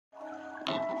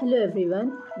Hello everyone,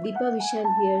 Deepa Vishal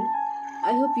here.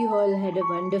 I hope you all had a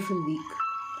wonderful week.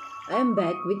 I am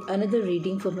back with another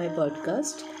reading for my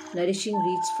podcast, Nourishing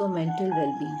Reads for Mental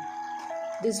Well-being.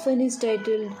 This one is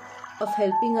titled Of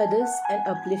Helping Others and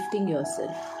Uplifting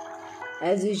Yourself.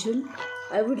 As usual,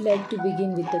 I would like to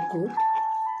begin with a quote.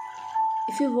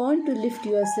 If you want to lift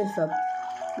yourself up,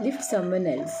 lift someone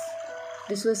else.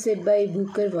 This was said by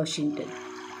Booker Washington.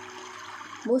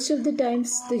 Most of the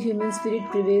times, the human spirit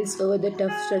prevails over the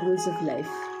tough struggles of life.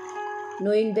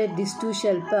 Knowing that this too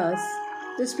shall pass,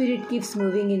 the spirit keeps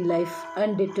moving in life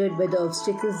undeterred by the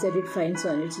obstacles that it finds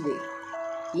on its way.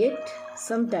 Yet,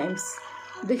 sometimes,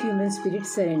 the human spirit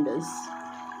surrenders.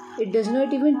 It does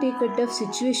not even take a tough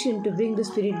situation to bring the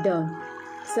spirit down.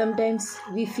 Sometimes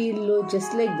we feel low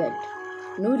just like that.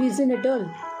 No reason at all.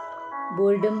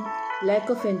 Boredom,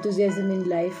 lack of enthusiasm in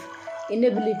life,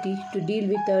 inability to deal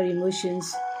with our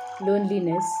emotions,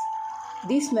 loneliness,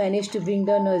 these manage to bring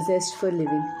down our zest for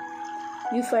living.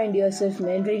 You find yourself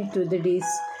meandering through the days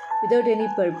without any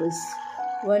purpose,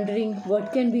 wondering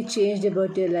what can be changed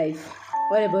about your life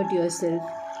or about yourself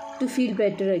to feel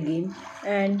better again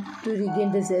and to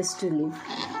regain the zest to live.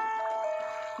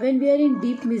 When we are in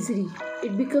deep misery,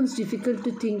 it becomes difficult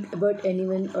to think about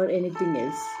anyone or anything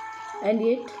else. And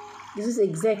yet, this is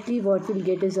exactly what will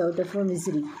get us out of our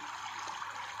misery.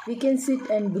 We can sit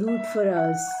and brood for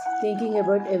hours, thinking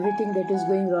about everything that is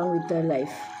going wrong with our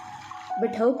life.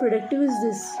 But how productive is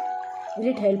this? Will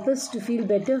it help us to feel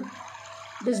better?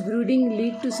 Does brooding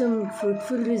lead to some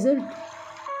fruitful result?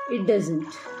 It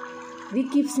doesn't. We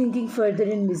keep sinking further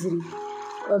in misery,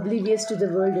 oblivious to the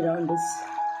world around us.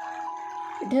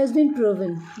 It has been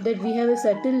proven that we have a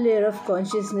subtle layer of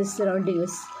consciousness surrounding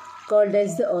us called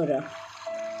as the aura.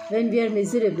 When we are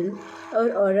miserable,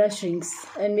 our aura shrinks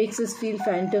and makes us feel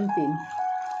phantom pain.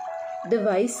 The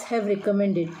wise have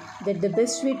recommended that the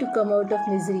best way to come out of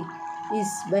misery is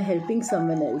by helping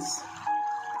someone else.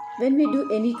 When we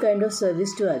do any kind of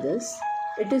service to others,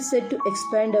 it is said to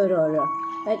expand our aura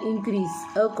and increase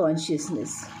our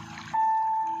consciousness.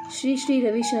 Sri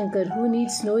Ravi Shankar, who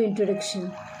needs no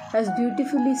introduction, has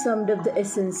beautifully summed up the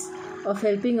essence of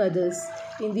helping others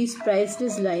in these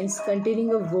priceless lines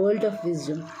containing a world of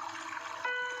wisdom.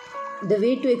 The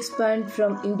way to expand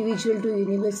from individual to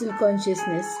universal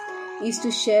consciousness is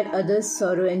to share others'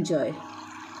 sorrow and joy.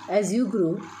 As you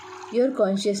grow, your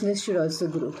consciousness should also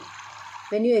grow.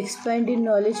 When you expand in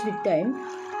knowledge with time,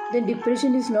 then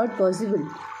depression is not possible.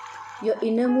 Your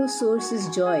innermost source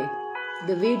is joy.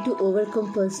 The way to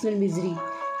overcome personal misery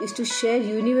is to share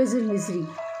universal misery.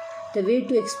 The way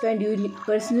to expand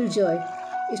personal joy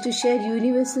is to share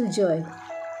universal joy.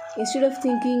 Instead of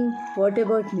thinking, what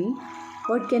about me?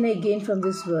 What can I gain from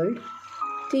this world?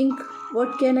 Think,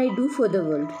 what can I do for the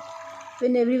world?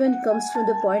 When everyone comes from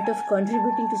the point of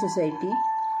contributing to society,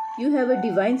 you have a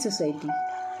divine society.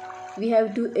 We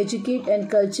have to educate and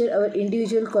culture our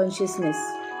individual consciousness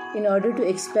in order to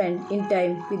expand in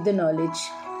time with the knowledge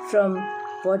from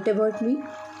what about me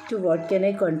to what can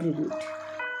I contribute.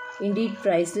 Indeed,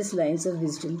 priceless lines of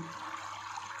wisdom.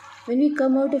 When we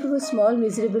come out of our small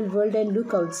miserable world and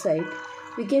look outside,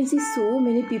 we can see so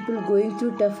many people going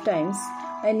through tough times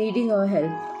and needing our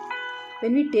help.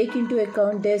 When we take into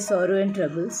account their sorrow and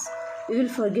troubles, we will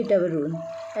forget our own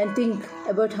and think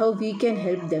about how we can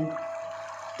help them.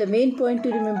 The main point to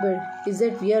remember is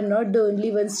that we are not the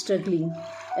only ones struggling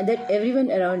and that everyone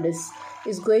around us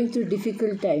is going through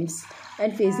difficult times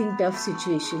and facing tough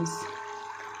situations.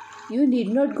 You need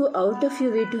not go out of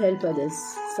your way to help others.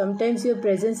 Sometimes your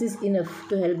presence is enough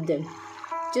to help them.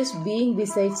 Just being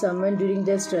beside someone during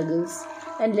their struggles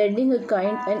and lending a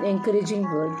kind and encouraging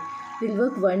word will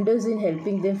work wonders in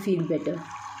helping them feel better.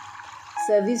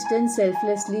 Service done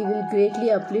selflessly will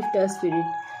greatly uplift our spirit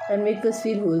and make us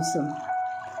feel wholesome.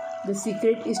 The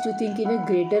secret is to think in a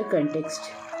greater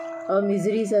context. Our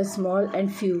miseries are small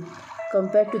and few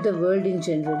compared to the world in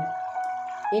general.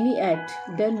 Any act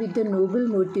done with the noble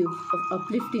motive of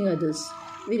uplifting others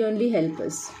will only help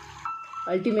us.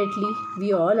 Ultimately,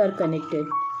 we all are connected.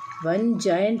 One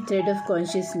giant thread of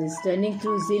consciousness running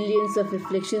through zillions of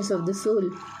reflections of the soul.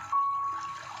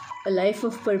 A life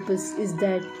of purpose is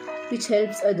that which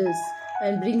helps others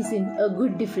and brings in a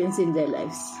good difference in their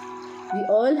lives. We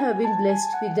all have been blessed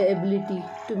with the ability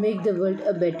to make the world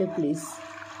a better place.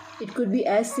 It could be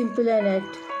as simple an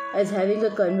act as having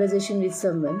a conversation with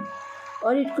someone,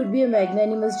 or it could be a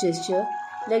magnanimous gesture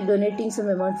like donating some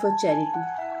amount for charity.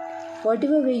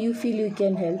 Whatever way you feel you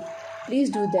can help,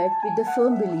 please do that with the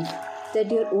firm belief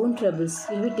that your own troubles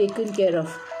will be taken care of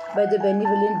by the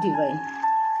benevolent divine.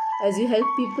 As you help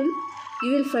people,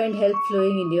 you will find help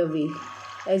flowing in your way.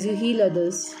 As you heal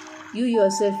others, you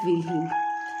yourself will heal.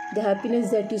 The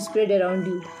happiness that you spread around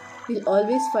you will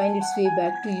always find its way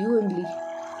back to you only.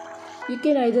 You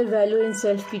can either wallow in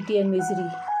self-pity and misery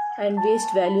and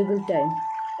waste valuable time,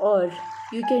 or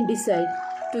you can decide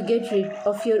to get rid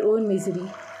of your own misery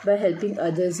by helping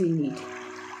others in need.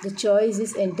 The choice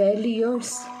is entirely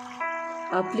yours.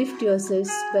 Uplift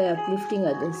yourselves by uplifting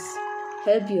others.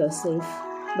 Help yourself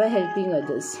by helping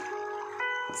others.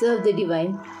 Serve the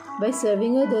divine by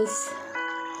serving others.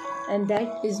 And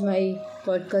that is my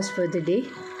podcast for the day.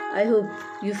 I hope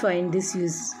you find this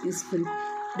useful.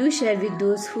 Do share with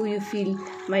those who you feel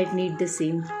might need the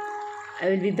same. I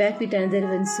will be back with another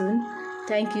one soon.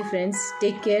 Thank you, friends.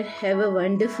 Take care. Have a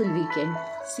wonderful weekend.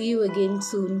 See you again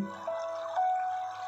soon.